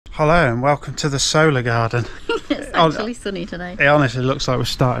Hello and welcome to the solar garden. It's actually sunny today. It honestly looks like we're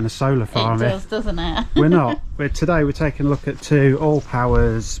starting a solar farm. It does, doesn't it? We're not. Today we're taking a look at two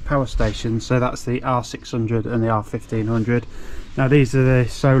Allpowers power stations. So that's the R600 and the R1500. Now these are the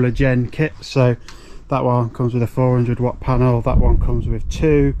solar gen kits. So that one comes with a 400 watt panel. That one comes with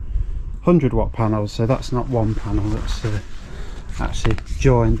two 100 watt panels. So that's not one panel, that's actually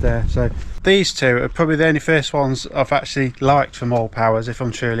joined there. So these two are probably the only first ones I've actually liked from Allpowers, if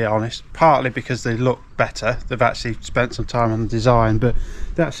I'm truly honest, partly because they look better. They've actually spent some time on the design, but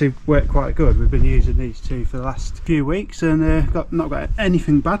they actually work quite good. We've been using these two for the last few weeks and not got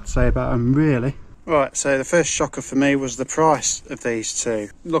anything bad to say about them really. Right, so the first shocker for me was the price of these two.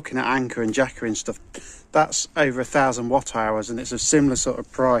 Looking at Anchor and Jacker and stuff, that's over 1,000 watt hours, and it's a similar sort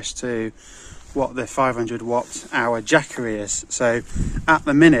of price to what the 500 watt hour Jacker is. So at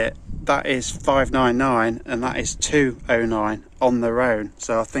the minute that is $599 and that is $209 on their own.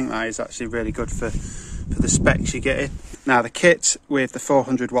 So I think that is actually really good for the specs you're getting. Now the kit with the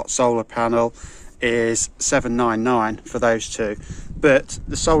 400 watt solar panel is $799 for those two, but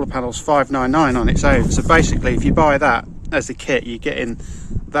the solar panel's $599 on its own. So basically if you buy that as the kit, you're getting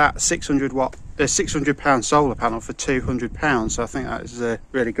that 600 pound solar panel for £200. So I think that is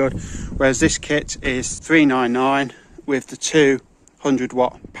really good. Whereas this kit is $399 with the 200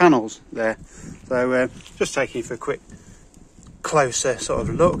 watt panels there. So just taking you for a quick closer sort of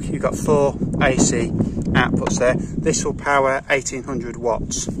look, you've got 4 AC outputs there. This will power 1800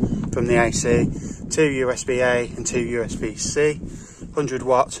 watts from the AC, 2 USB-A and 2 USB-C, 100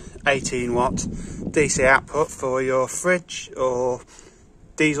 watt, 18 watt DC output for your fridge or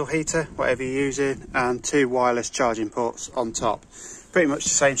diesel heater, whatever you're using, and 2 wireless charging ports on top. Pretty much the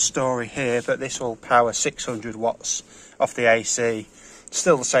same story here, but this will power 600 watts off the AC.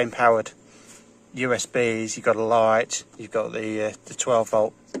 Still the same powered USBs. You've got a light, you've got the 12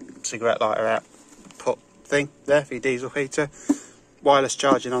 volt cigarette lighter output thing there for your diesel heater. Wireless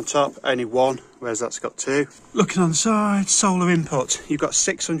charging on top, only one, whereas that's got 2. Looking on the side, solar input. You've got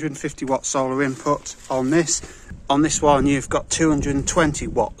 650 watt solar input on this. On this one you've got 220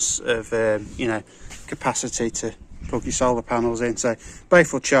 watts of capacity to plug your solar panels in. So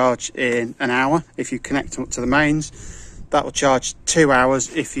both will charge in an hour if you connect them up to the mains. That will charge 2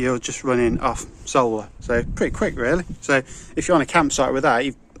 hours if you're just running off solar. So pretty quick really. So if you're on a campsite with that,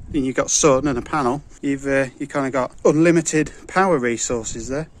 you've got sun and a panel, you kind of got unlimited power resources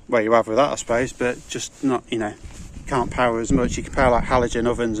there. Well, you have with that I suppose, but just not, you can't power as much. You can power like halogen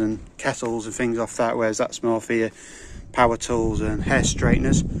ovens and kettles and things off that, whereas that's more for your power tools and hair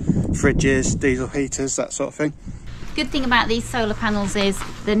straighteners, fridges, diesel heaters, that sort of thing. Good thing about these solar panels is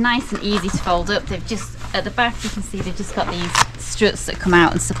they're nice and easy to fold up. They've just, at the back you can see they've just got these struts that come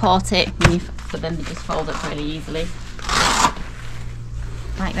out and support it, but then they just fold up really easily.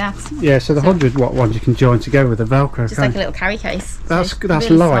 Like that. Yeah, so the 100 watt ones you can join together with a Velcro. Just like a little carry case. That's really light,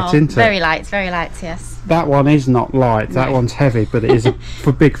 small. isn't it? Very light, yes. That one is not light, that one's heavy, but it is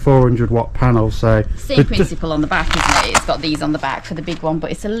for big 400 watt panels. So same principle on the back, isn't it? It's got these on the back for the big one, but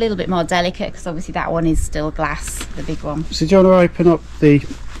it's a little bit more delicate because obviously that one is still glass, the big one. So do you want to open up the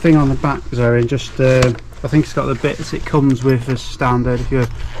thing on the back, Zoe, and just I think it's got the bits it comes with as standard. If you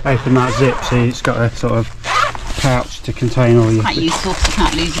open that zip, see it's got a sort of pouch to contain all your... Quite useful because you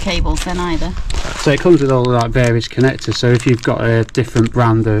can't lose your cables then either. So it comes with all like various connectors, so if you've got a different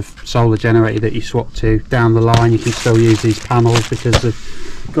brand of solar generator that you swap to down the line, you can still use these panels because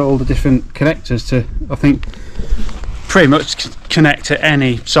they've got all the different connectors to, I think, pretty much connect to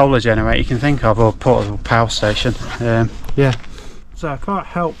any solar generator you can think of, or portable power station. Yeah. So I can't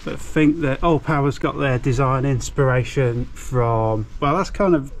help but think that Allpowers got their design inspiration from, well, that's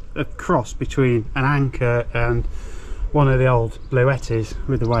kind of a cross between an Anchor and one of the old Bluettis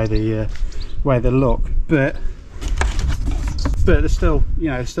with the way they look, but they're still,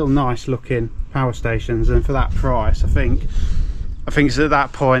 still nice looking power stations, and for that price I think it's at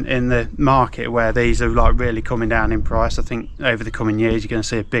that point in the market where these are like really coming down in price. I think over the coming years you're going to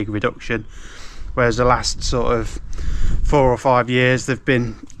see a big reduction, whereas the last sort of 4 or 5 years they've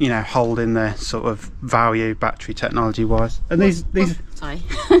been holding their sort of value battery technology wise. And these sorry.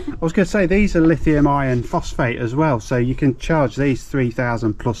 I was going to say these are lithium iron phosphate as well, so you can charge these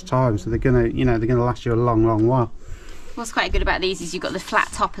 3,000 plus times, so they're going to they're going to last you a long while. What's quite good about these is you've got the flat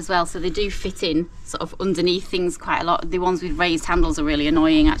top as well, so they do fit in sort of underneath things quite a lot. The ones with raised handles are really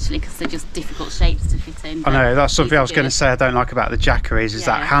annoying actually because they're just difficult shapes to fit in. I know, that's something I was going to say I don't like about the Jackeries is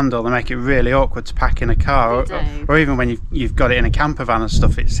that handle. They make it really awkward to pack in a car, or even when you've got it in a camper van and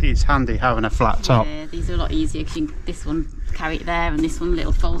stuff. It's handy having a flat top. Yeah, these are a lot easier because this one carry it there, and this one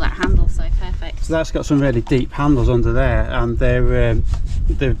little fold out handle, so perfect. So that's got some really deep handles under there, and they're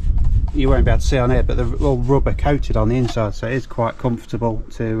you won't be able to see on here, but they're all rubber coated on the inside, so it is quite comfortable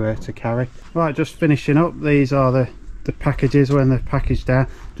to carry. Right, just finishing up, these are the packages when they're packaged down.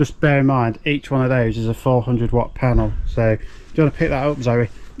 Just bear in mind, each one of those is a 400 watt panel, so do you want to pick that up, Zoe?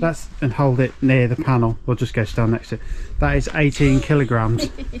 That's, and hold it near the panel, we'll just go stand next to it. That is 18 kilograms.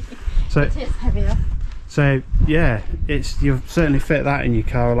 So it is heavier. So yeah, you'll certainly fit that in your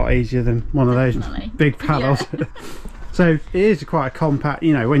car a lot easier than one of those big panels. Yeah. So it is quite a compact,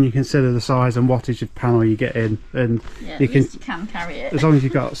 you know, when you consider the size and wattage of panel you get in, and yeah, you can carry it. As long as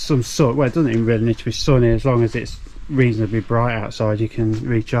you've got some sun, well, it doesn't even really need to be sunny, as long as it's reasonably bright outside, you can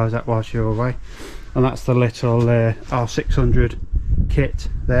recharge that whilst you're away. And that's the little R600 kit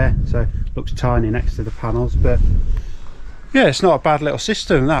there, so looks tiny next to the panels, but yeah, it's not a bad little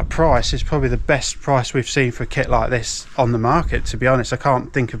system. That price is probably the best price we've seen for a kit like this on the market, to be honest. I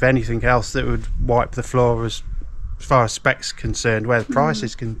can't think of anything else that would wipe the floor as far as specs concerned, where the price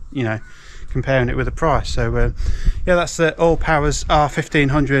is, you know, comparing it with the price. So yeah, that's the Allpowers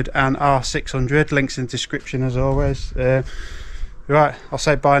R1500 and R600. Links in the description as always. Right, I'll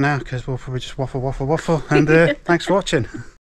say bye now because we'll probably just waffle and thanks for watching.